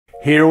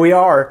Here we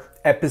are,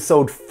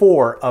 episode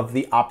 4 of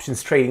the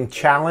Options Trading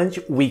Challenge,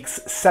 weeks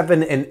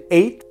 7 and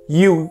 8.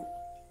 You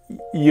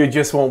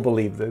just won't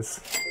believe this.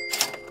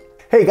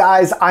 Hey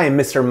guys, I am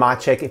Mr.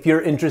 Maciek. If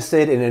you're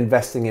interested in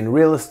investing in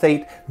real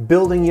estate,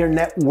 building your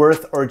net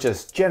worth, or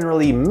just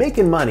generally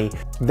making money,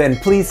 then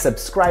please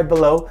subscribe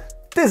below.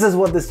 This is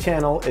what this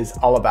channel is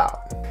all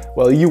about.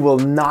 Well, you will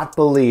not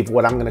believe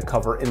what I'm gonna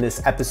cover in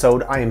this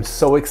episode. I am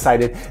so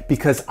excited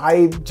because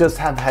I just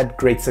have had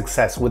great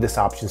success with this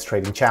options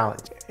trading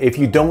challenge. If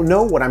you don't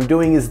know, what I'm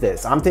doing is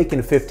this. I'm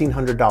taking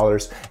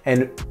 $1,500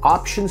 and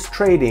options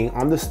trading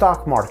on the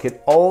stock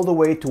market all the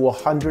way to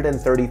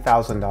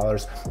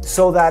 $130,000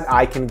 so that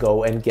I can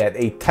go and get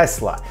a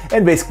Tesla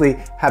and basically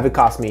have it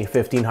cost me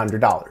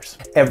 $1,500.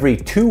 Every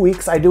 2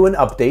 weeks I do an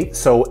update,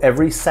 so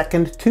every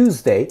second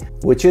Tuesday,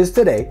 which is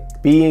today,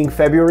 being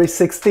February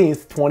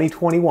 16th,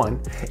 2021,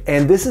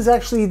 and this is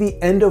actually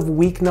the end of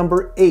week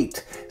number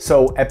 8,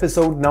 so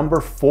episode number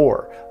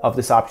 4 of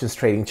this options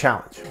trading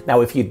challenge. Now,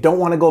 if you don't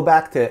want to go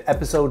back to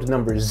episode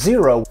number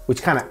 0,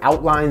 which kind of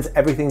outlines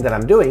everything that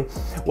I'm doing,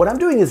 what I'm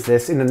doing is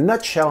this. In a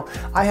nutshell,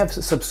 I have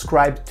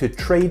subscribed to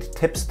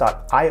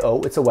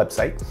tradetips.io. It's a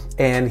website,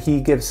 and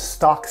he gives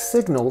stock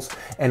signals,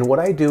 and what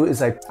I do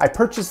is I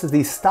purchase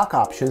these stock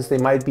options. They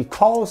might be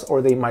calls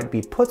or they might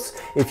be puts.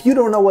 If you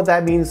don't know what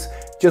that means,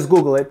 just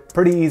Google it.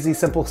 Pretty easy,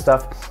 simple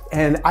stuff.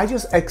 And I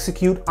just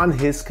execute on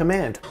his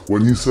command.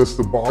 When he says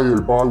to buy, I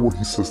buy. When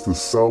he says to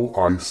sell,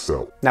 I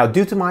sell. Now,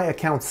 due to my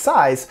account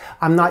size,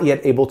 I'm not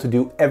yet able to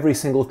do every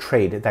single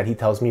trade that he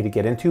tells me to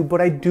get into,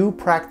 but I do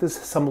practice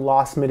some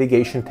loss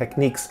mitigation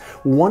techniques.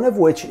 One of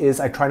which is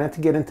I try not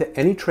to get into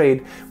any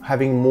trade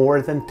having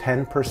more than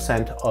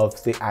 10%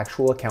 of the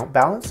actual account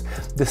balance.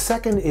 The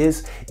second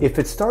is if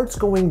it starts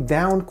going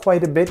down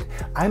quite a bit,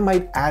 I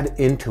might add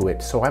into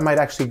it. So I might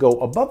actually go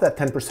above that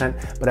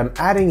 10%, but I'm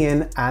adding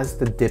in as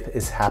the dip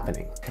is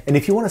happening. And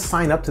if you want to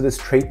sign up to this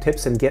Trade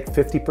Tips and get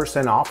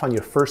 50% off on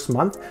your first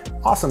month,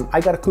 awesome.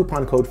 I got a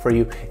coupon code for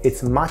you.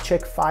 It's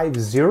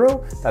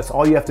Maciek50. That's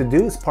all you have to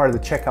do as part of the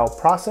checkout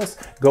process.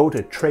 Go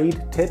to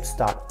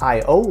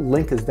tradetips.io.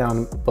 Link is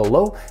down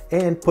below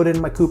and put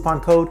in my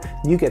coupon code.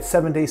 You get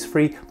 7 days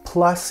free,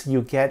 plus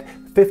you get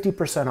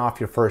 50% off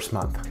your first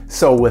month.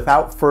 So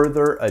without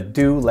further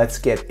ado, let's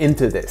get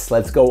into this.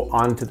 Let's go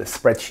on to the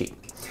spreadsheet.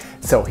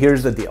 So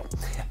here's the deal.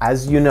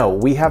 As you know,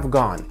 we have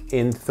gone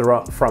in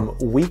from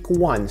week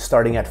 1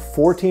 starting at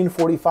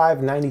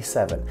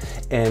 1445.97,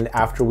 and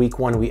after week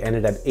 1 we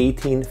ended at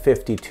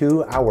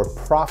 1852. Our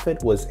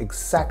profit was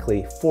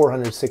exactly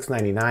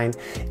 406.99,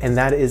 and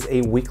that is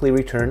a weekly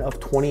return of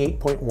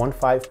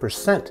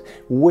 28.15%,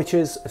 which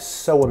is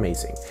so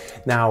amazing.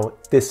 Now,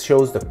 this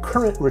shows the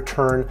current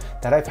return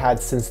that I've had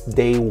since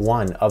day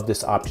 1 of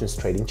this options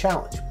trading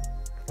challenge.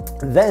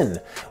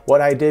 Then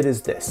what I did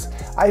is this.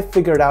 I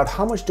figured out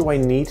how much do I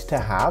need to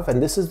have,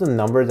 and this is the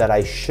number that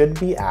I should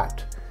be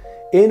at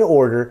in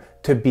order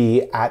to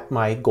be at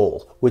my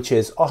goal, which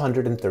is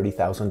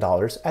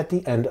 $130,000 at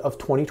the end of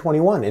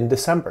 2021 in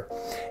December.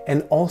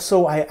 And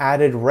also I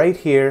added right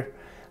here,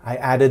 I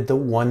added the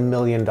 $1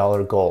 million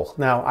goal.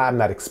 Now, I'm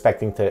not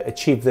expecting to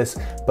achieve this,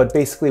 but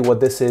basically what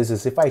this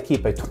is if I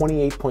keep a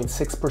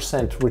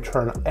 28.6%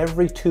 return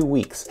every 2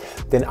 weeks,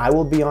 then I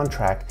will be on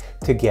track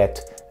to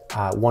get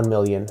 $1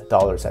 million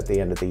at the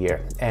end of the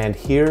year. And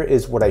here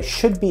is what I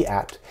should be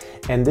at.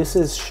 And this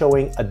is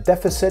showing a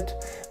deficit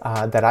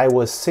that I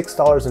was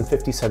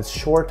 $6.50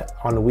 short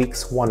on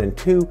weeks 1 and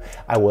 2.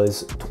 I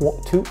was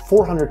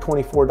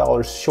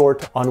 $424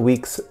 short on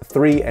weeks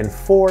 3 and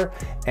 4.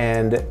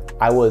 And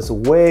I was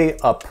way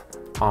up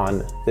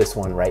on this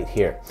one right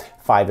here,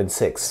 5 and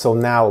 6. So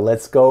now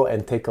let's go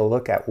and take a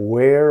look at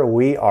where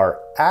we are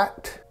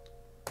at.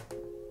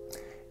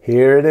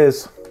 Here it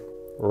is,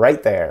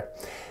 right there.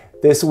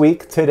 This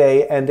week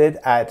today ended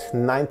at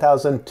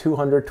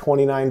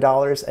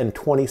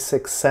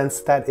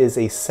 $9,229.26. That is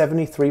a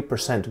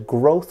 73%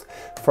 growth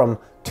from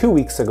 2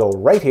 weeks ago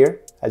right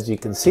here. As you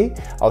can see,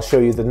 I'll show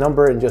you the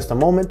number in just a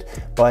moment,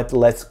 but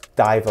let's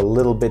dive a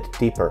little bit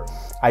deeper.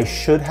 I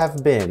should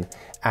have been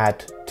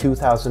at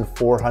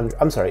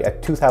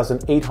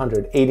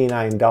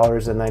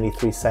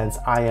 $2,889.93.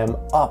 I am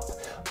up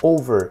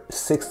over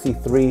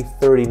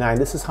 $63.39.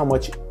 This is how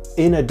much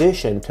in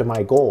addition to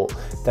my goal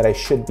that I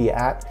should be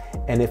at.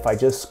 And if I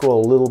just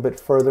scroll a little bit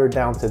further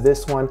down to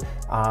this one,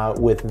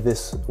 with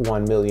this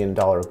 $1 million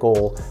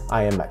goal,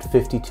 I am at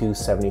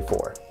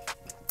 $52.74.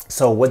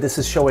 So what this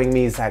is showing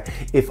me is that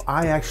if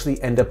I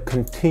actually end up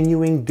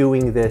continuing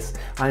doing this,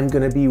 I'm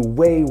gonna be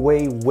way,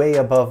 way, way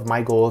above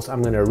my goals.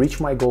 I'm gonna reach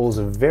my goals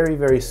very,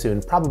 very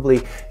soon,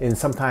 probably in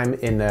sometime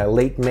in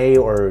late May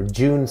or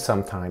June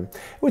sometime,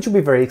 which will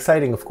be very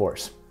exciting, of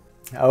course.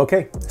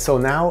 Okay, so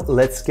now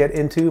let's get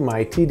into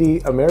my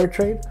TD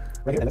Ameritrade.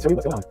 Right here, and let's show you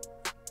what's going on.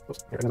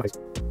 Oops, here,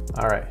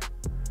 all right,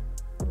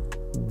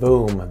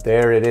 boom,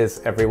 there it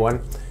is,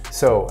 everyone.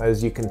 So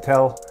as you can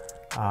tell,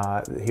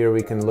 here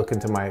we can look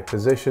into my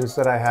positions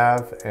that I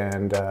have,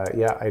 and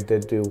yeah, I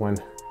did do one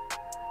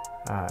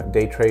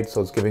day trade,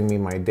 so it's giving me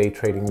my day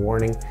trading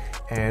warning.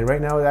 And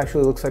right now it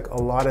actually looks like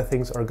a lot of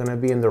things are gonna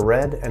be in the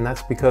red, and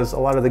that's because a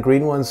lot of the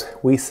green ones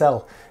we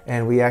sell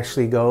and we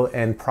actually go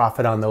and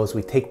profit on those.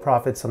 We take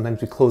profits,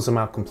 sometimes we close them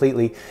out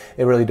completely.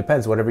 It really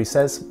depends. Whatever he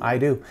says, I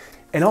do.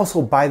 And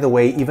also, by the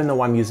way, even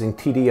though I'm using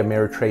TD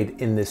Ameritrade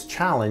in this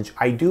challenge,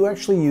 I do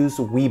actually use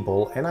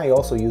Webull and I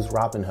also use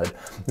Robinhood.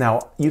 Now,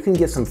 you can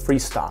get some free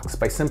stocks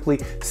by simply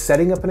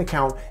setting up an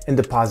account and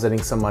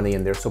depositing some money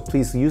in there. So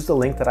please use the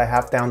link that I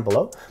have down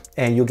below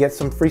and you'll get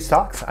some free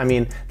stocks. I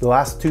mean, the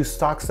last 2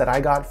 stocks that I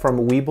got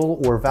from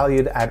Webull were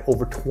valued at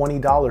over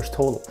 $20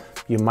 total.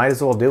 You might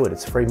as well do it.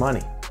 It's free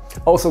money.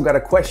 Also got a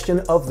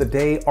question of the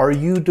day. Are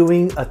you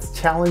doing a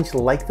challenge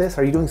like this?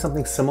 Are you doing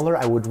something similar?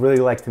 I would really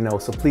like to know.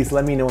 So please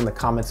let me know in the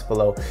comments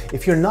below.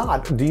 If you're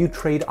not, do you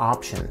trade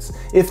options?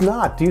 If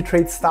not, do you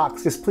trade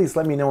stocks? Just please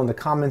let me know in the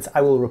comments.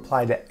 I will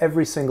reply to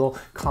every single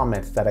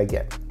comment that I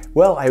get.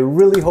 Well, I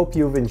really hope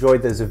you've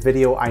enjoyed this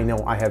video. I know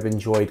I have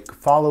enjoyed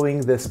following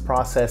this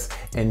process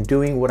and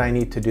doing what I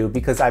need to do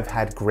because I've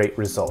had great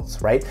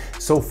results, right?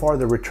 So far,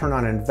 the return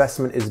on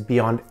investment is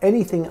beyond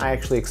anything I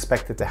actually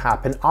expected to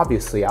happen.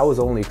 Obviously, I was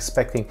only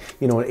expecting,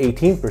 an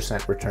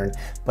 18% return,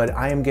 but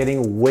I am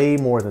getting way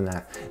more than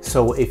that.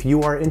 So if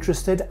you are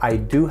interested, I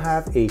do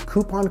have a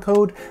coupon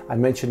code. I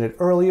mentioned it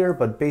earlier,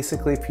 but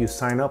basically if you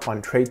sign up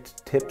on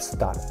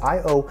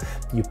tradetips.io,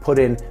 you put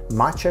in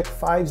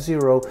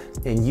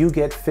Maciek50 and you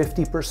get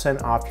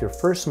 50% off your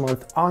first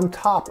month on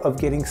top of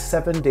getting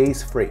 7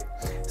 days free.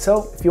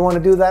 So if you want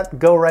to do that,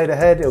 go right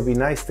ahead. It'll be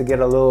nice to get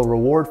a little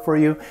reward for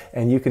you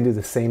and you can do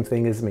the same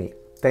thing as me.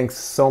 Thanks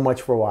so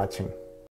much for watching.